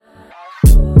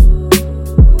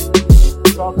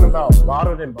about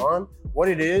Bottled and Bond, what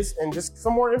it is, and just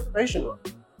some more information on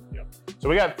it. Yep. So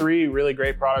we got 3 really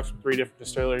great products from 3 different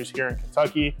distilleries here in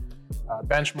Kentucky.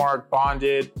 Benchmark,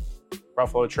 Bonded,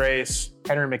 Buffalo Trace,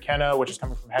 Henry McKenna, which is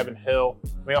coming from Heaven Hill.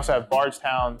 We also have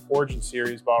Bardstown Origin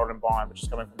Series Bottled and Bond, which is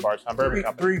coming from Bardstown Bourbon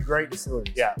Company. 3 great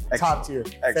distilleries. Yeah. Top tier.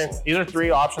 Excellent. These are 3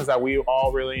 options that we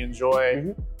all really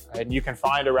enjoy and you can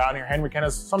find around here. Henry McKenna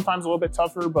is sometimes a little bit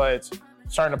tougher, but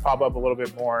starting to pop up a little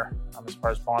bit more as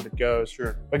far as bonded goes.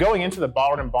 Sure. But going into the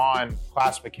Bottled and Bond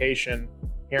classification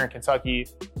here in Kentucky,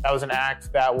 that was an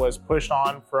act that was pushed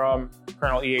on from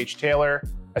Colonel E.H. Taylor.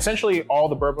 Essentially, all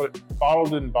the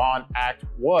Bottled and Bond Act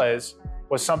was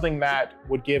something that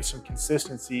would give some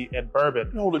consistency in bourbon.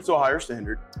 And hold it to a higher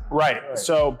standard. Right.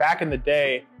 So back in the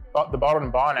day, the Bottled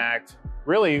and Bond Act,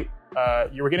 really,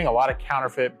 you were getting a lot of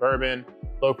counterfeit bourbon,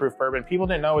 low-proof bourbon. People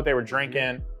didn't know what they were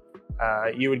drinking.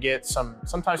 You would get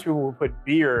sometimes people would put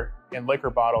beer in liquor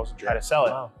bottles and try to sell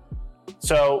it. Wow.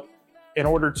 So in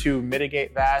order to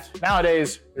mitigate that,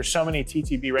 nowadays, there's so many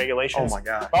TTB regulations. Oh my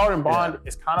God. Bottled and Bond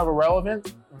is kind of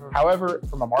irrelevant. However,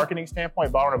 from a marketing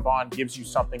standpoint, Bottled and Bond gives you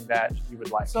something that you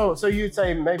would like. So you'd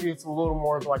say maybe it's a little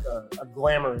more of like a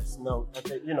glamorous note,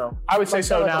 I would say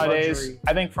so like nowadays. luxury.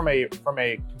 I think from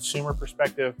a consumer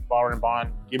perspective, Bottled and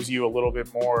Bond gives you a little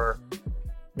bit more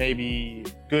maybe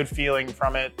good feeling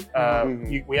from it.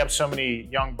 We have so many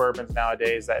young bourbons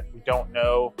nowadays that we don't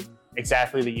know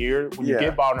exactly the year. When you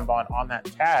get Bottled and Bond on that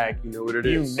tag, You know what it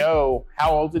is. you know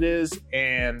how old it is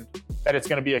and that it's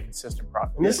going to be a consistent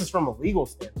product. And this is from a legal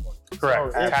standpoint.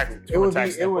 Correct. So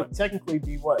it would technically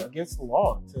be what, against the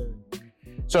law to.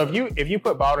 So if you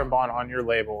put Bottled and Bond on your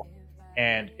label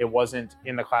and it wasn't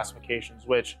in the classifications,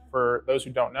 which for those who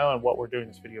don't know and what we're doing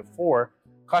this video for,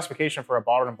 classification for a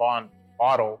Bottled and Bond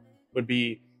bottle would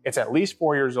be it's at least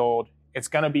 4 years old. It's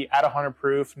going to be at 100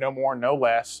 proof, no more, no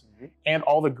less. And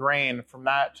all the grain from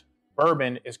that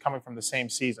bourbon is coming from the same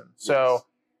season. So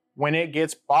when it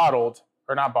gets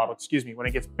when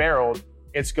it gets barreled,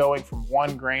 it's going from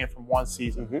one grain from one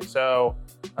season. So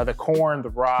the corn, the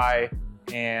rye,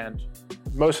 and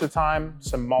most of the time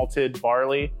some malted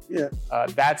barley.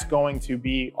 That's going to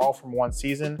be all from one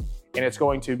season, and it's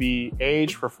going to be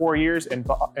aged for 4 years and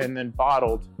then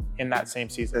bottled in that same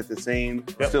season. At the same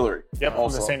distillery. Yep,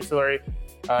 from the same distillery.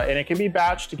 And it can be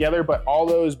batched together, but all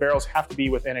those barrels have to be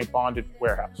within a bonded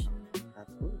warehouse.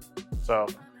 Absolutely. So,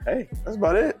 hey, that's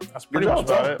about it. That's pretty much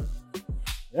about it.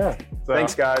 Yeah. So,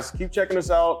 Thanks, guys. Keep checking us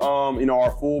out.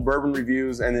 Our full bourbon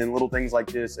reviews and then little things like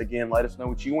this. Again, let us know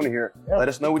what you want to hear. Yeah. Let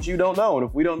us know what you don't know. And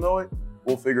if we don't know it,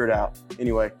 we'll figure it out.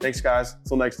 Anyway, thanks, guys.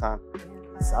 Until next time.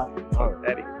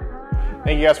 Eddie.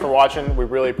 Thank you guys for watching. We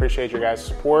really appreciate your guys'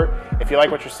 support. If you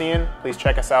like what you're seeing, please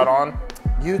check us out on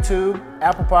YouTube,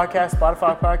 Apple Podcasts,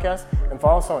 Spotify Podcasts, and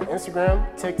follow us on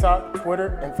Instagram, TikTok,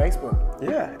 Twitter, and Facebook.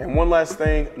 Yeah, and one last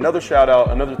thing, another shout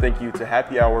out, another thank you to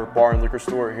Happy Hour Bar and Liquor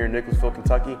Store here in Nicholasville,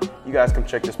 Kentucky. You guys come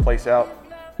check this place out.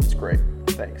 It's great.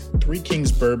 Thanks. Three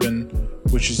Kings Bourbon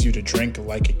wishes you to drink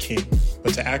like a king,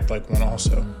 but to act like one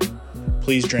also.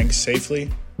 Please drink safely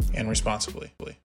and responsibly.